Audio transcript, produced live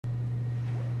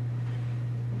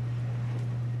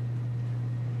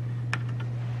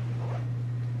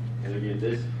And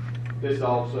again, this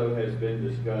also has been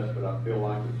discussed, but I feel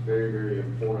like it's very, very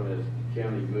important as the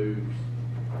county moves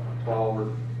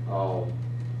forward.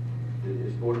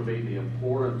 It's going to be the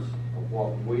importance of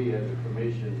what we as a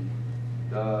commission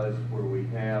does, where we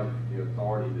have the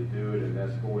authority to do it, and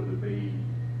that's going to be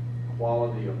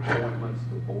quality appointments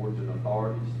to boards and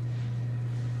authorities.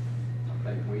 I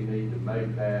think we need to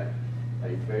make that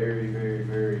a very, very,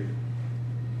 very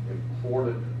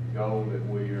important goal that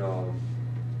we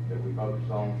focus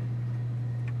on.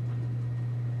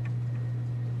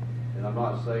 And I'm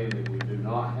not saying that we do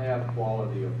not have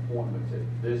quality appointments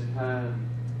at this time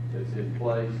that's in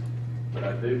place, but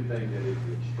I do think that it's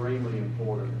extremely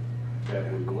important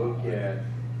that we look at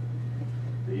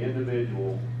the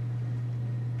individual,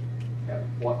 at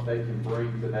what they can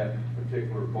bring to that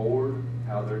particular board,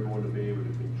 how they're going to be able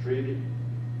to contribute,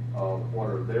 what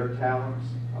are their talents.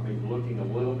 I mean, looking a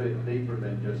little bit deeper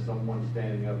than just someone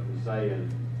standing up and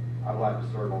saying, I'd like to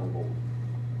serve on the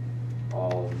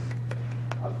board.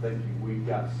 I think we've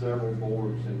got several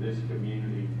boards in this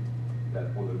community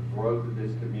that, for the growth of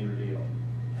this community,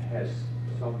 has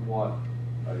somewhat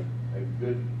a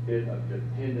good bit of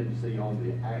dependency on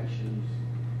the actions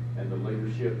and the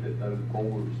leadership that those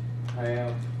boards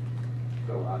have.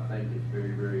 So I think it's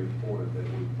very, very important that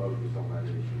we focus on that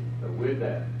issue. So with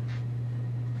that,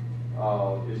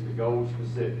 is the goal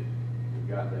specific?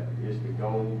 We've got that. Is the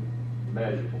goal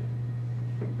measurable?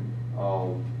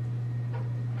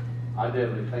 I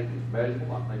definitely think it's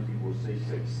measurable. I think you will see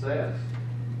success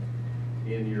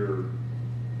in your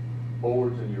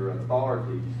boards and your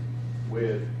authorities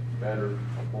with better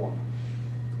appointments.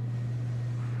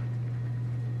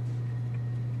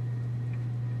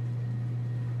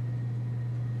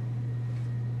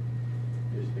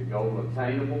 Is the goal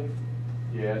attainable?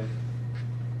 Yes.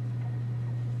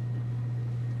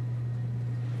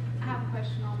 I have a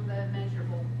question on the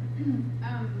measurable.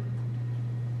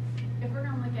 If we're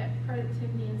going to look at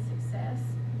productivity and success,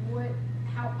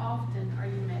 how often are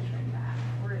you measuring that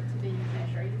for it to be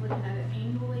measured? Are you looking at it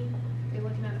annually? Are you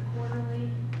looking at it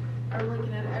quarterly? Are you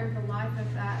looking at it over the life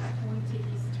of that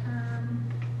appointee's term?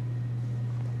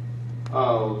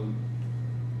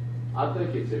 I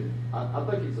think it's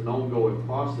an ongoing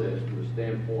process from the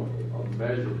standpoint of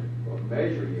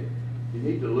measuring it. You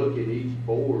need to look at each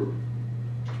board.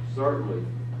 Certainly,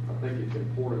 I think it's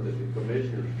important that the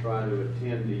commissioners try to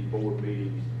attend these board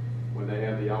meetings when they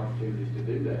have the opportunities to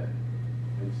do that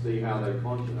and see how they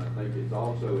function. I think it's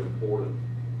also important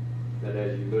that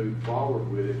as you move forward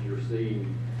with it, you're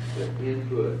seeing the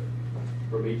input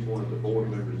from each one of the board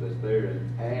members that's there,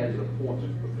 and as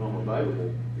appointments become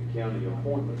available, the county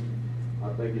appointments, I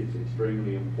think it's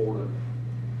extremely important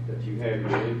that you have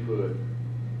your input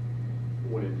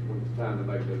when it's time to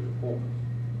make those appointments.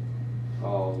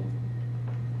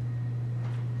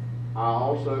 I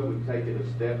also would take it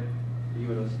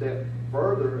even a step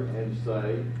further and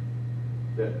say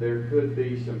that there could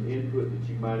be some input that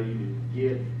you might even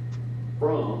get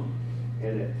from,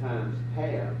 and at times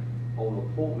have, on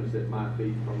appointments that might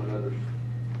be from another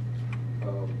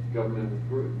governmental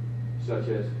group, such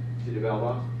as City of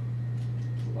Valdosta,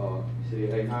 City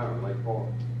of Hayhire, Lake Park.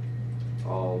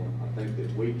 I think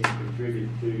that we can contribute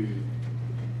to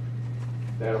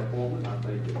that appointment. I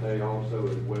think that they also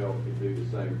as well could do the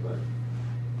same thing.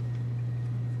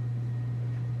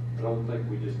 I don't think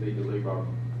we just need to leave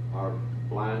our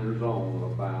blinders on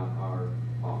about our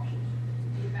options.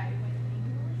 To be evaluated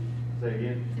annually? Say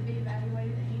again? To be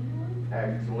evaluated annually?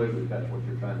 Absolutely, that's what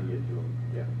you're trying to get to them,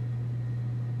 yeah.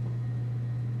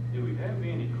 Do we have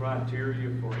any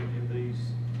criteria for any of these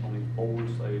on these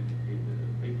boards? Say,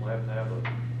 people have to have a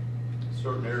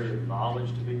certain area of knowledge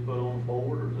to be put on the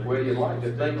board, or is it? Well, you'd like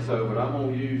to think so, but I'm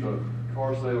going to use a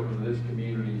car salesman in this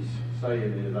community's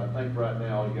saying is, I think right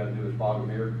now all you got to do is fog a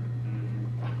mirror.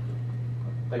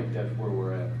 I think that's where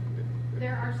we're at.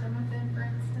 There are some of them, for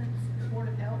instance, the Board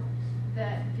of Health,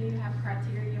 that do have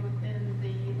criteria within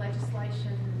the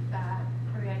legislation that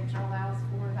creates or allows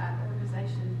for that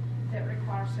organization that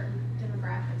requires certain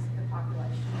demographics of the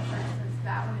population. For instance,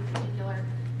 that one in particular,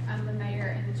 the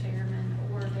mayor and the chairman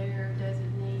or their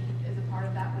designee is a part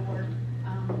of that board.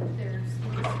 There's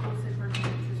school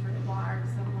superintendents is required,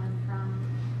 someone from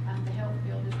the health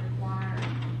field is required.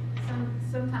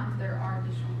 Sometimes there are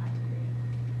additional criteria.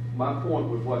 My point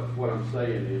with what I'm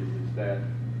saying is that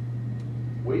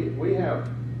we have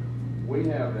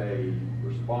a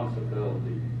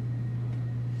responsibility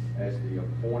as the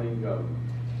appointing government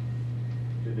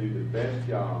to do the best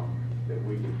job that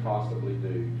we can possibly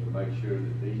do to make sure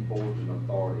that these boards and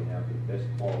authority have the best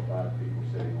qualified people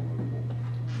sitting on those boards.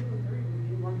 I agree with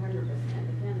you 100%,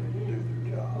 but then again,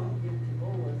 you appoint them to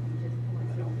boards and just appoint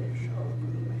them to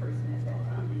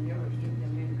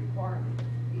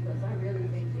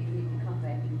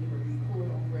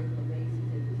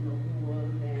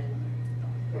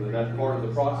And that's part of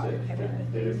the process.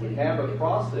 And if we have a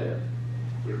process,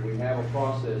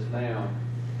 now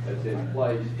that's in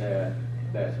place that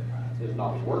is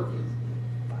not working,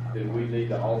 then we need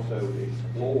to also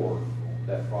explore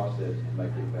that process to make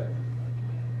it better.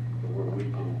 So where we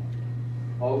can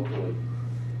hopefully,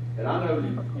 and I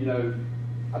know,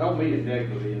 I don't mean it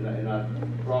negatively, and I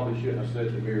probably shouldn't have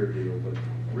said the mirror deal, but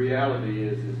reality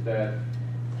is that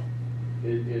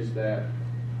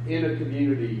in a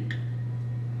community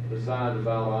the size of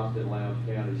Valdosta and Lowndes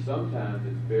County, sometimes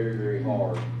it's very, very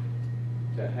hard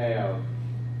to have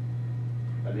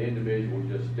an individual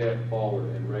just step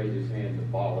forward and raise his hand to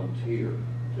volunteer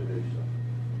to do so.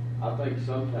 I think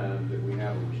sometimes that we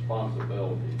have a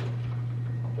responsibility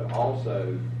to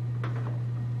also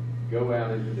go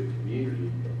out into the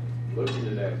community, look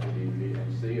into that community,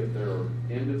 and see if there are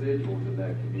individuals in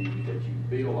that community that you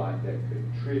feel like that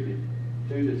contribute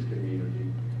to this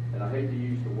community. And I hate to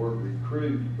use the word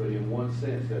recruit, but in one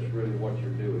sense, that's really what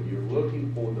you're doing. You're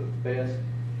looking for the best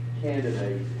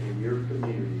candidates in your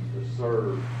community to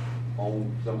serve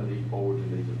on some of these boards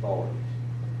and these authorities.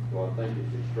 So I think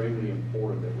it's extremely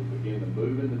important that we begin to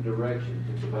move in the direction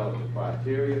to develop the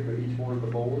criteria for each one of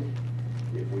the boards.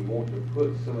 If we want to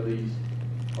put some of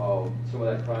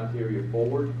that criteria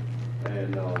forward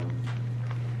and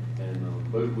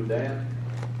move with that,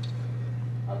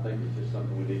 I think it's just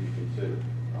something we need to consider.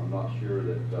 I'm not sure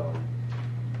that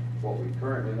what we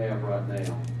currently have right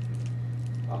now,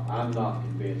 I'm not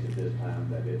convinced at this time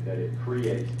that it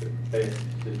creates the best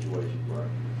situation for us.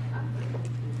 I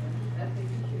think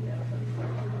you should have some sort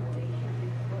of recommendation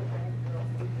what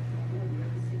happens in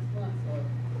 6 months or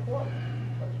quarter,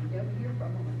 but you never hear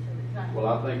from them until the time. Well,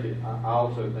 I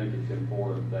also think it's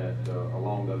important that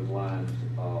along those lines,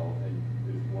 and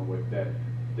there's one way that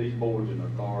these boards and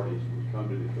authorities would come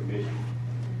to the commission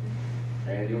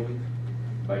annually,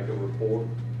 make a report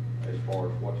as far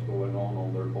as what's going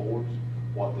on their boards,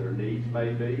 what their needs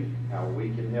may be, how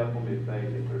we can help them if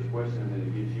there's questions, and then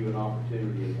it gives you an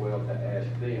opportunity as well to ask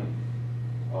them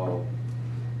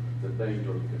the things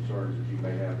or the concerns that you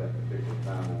may have that particular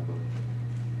time on the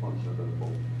function of those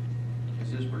boards.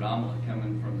 Is this predominantly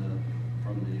coming from the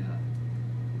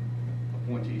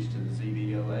appointees to the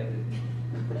ZBOA?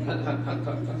 Let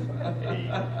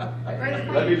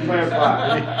me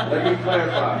clarify. Or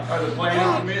the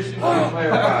planning commission? Let me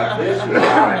clarify.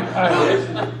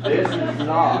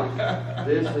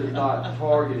 This is not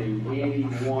targeting any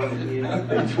one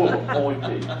individual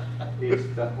appointee. It's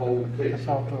the whole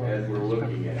picture as we're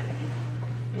looking at it.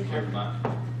 Mr. Chairman,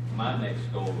 my next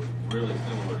goal was really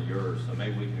similar to yours, so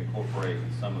maybe we can incorporate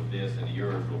some of this into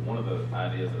yours. But one of the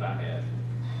ideas that I had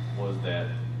was that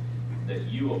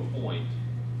you appoint,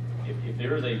 if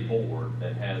there is a board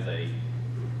that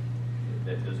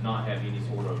does not have any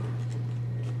sort of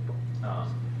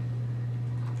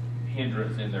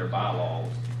hindrance in their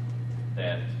bylaws,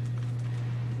 that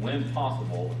when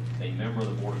possible, a member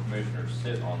of the Board of Commissioners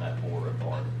sit on that board or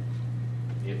authority.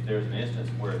 If there's an instance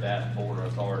where that board or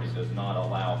authority does not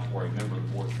allow for a member of the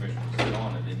Board of Commissioners to sit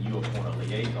on it, then you appoint a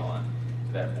liaison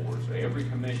to that board. So every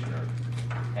commissioner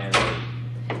has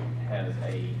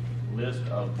a list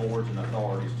of boards and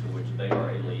authorities to which they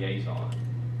are a liaison.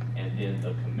 And then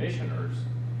the commissioners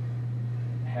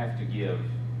have to give,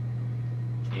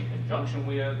 in conjunction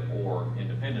with or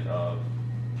independent of,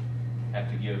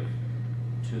 have to give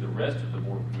to the rest of the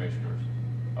Board of Commissioners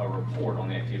a report on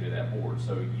the activity of that board.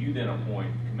 So you then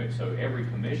appoint, so every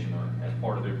commissioner, as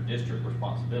part of their district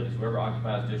responsibilities, whoever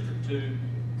occupies District 2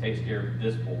 takes care of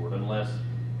this board, unless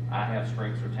I have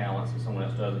strengths or talents and someone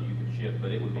else doesn't, you can shift,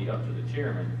 but it would be up to the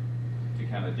chairman to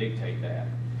kind of dictate that.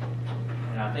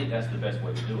 And I think that's the best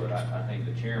way to do it. I think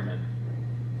the chairman,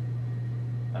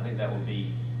 I think that would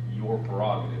be your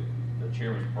prerogative, the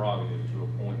chairman's prerogative to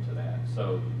appoint to that.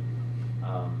 So,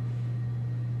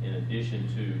 in addition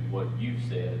to what you've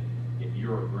said, if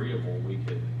you're agreeable, we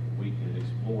could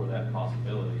explore that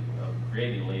possibility of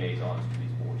creating liaisons to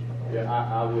these boards. Yeah,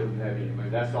 I wouldn't have any,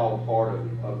 that's all part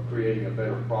of creating a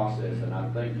better process, and I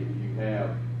think if you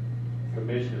have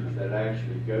commissioners that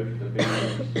actually go to the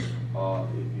meetings, if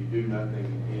you do nothing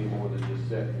any more than just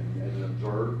sit and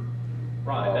observe.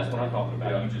 Right, that's what I'm talking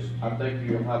about. Yeah, I think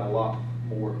you'll have a lot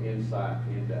more insight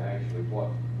into actually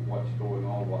what's going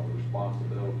on, what the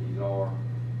responsibilities are,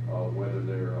 whether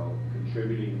they're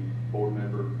contributing board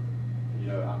member.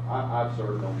 I've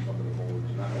served on some of the boards,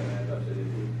 and as I said,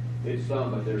 it's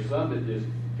some, but there's some that just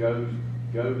go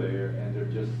there and they're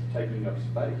just taking up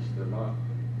space. They're not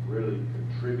really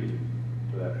contributing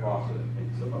to that process.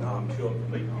 Well,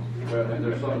 And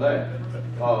there's some of that.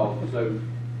 So,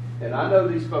 and I know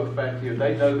these folks back here,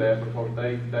 they know that because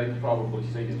they've probably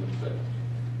seen it themselves.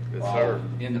 Yes, sir.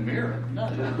 In the mirror? No, I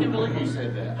can't believe you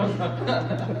said that.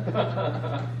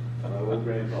 My old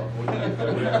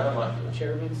grandfather.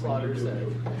 Chairman Slaughter said.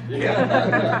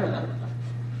 Yeah.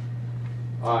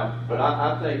 All right, but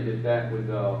I think that would,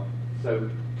 so,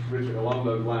 Richard, along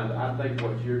those lines, I think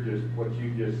what you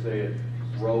just said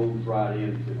rolls right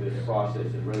into this process,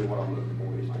 and really what I'm looking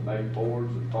for is to make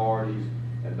boards, authorities,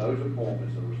 and those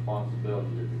appointments and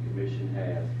responsibilities that the commission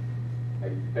has a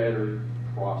better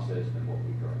process than what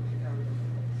we currently have.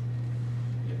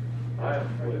 I have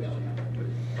a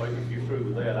question. If you're through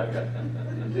with that, I got.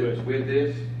 With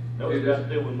this? No, it's got to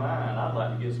do with mine. I'd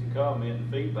like to get some comment and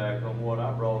feedback on what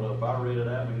I brought up. I read it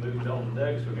out and moved on to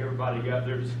Dexter, and everybody got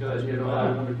their discussion. You know,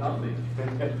 I want to comment.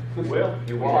 Well,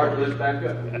 here we All right, are. let's back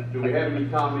up. Do we have any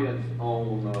comments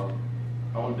on,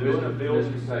 On doing a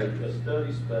building, Mr. Sage? a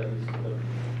study space,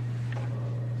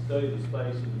 study the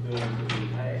space of the buildings that we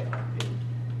have.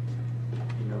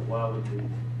 You know, why would we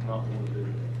not want to do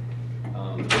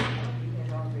that? You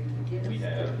had already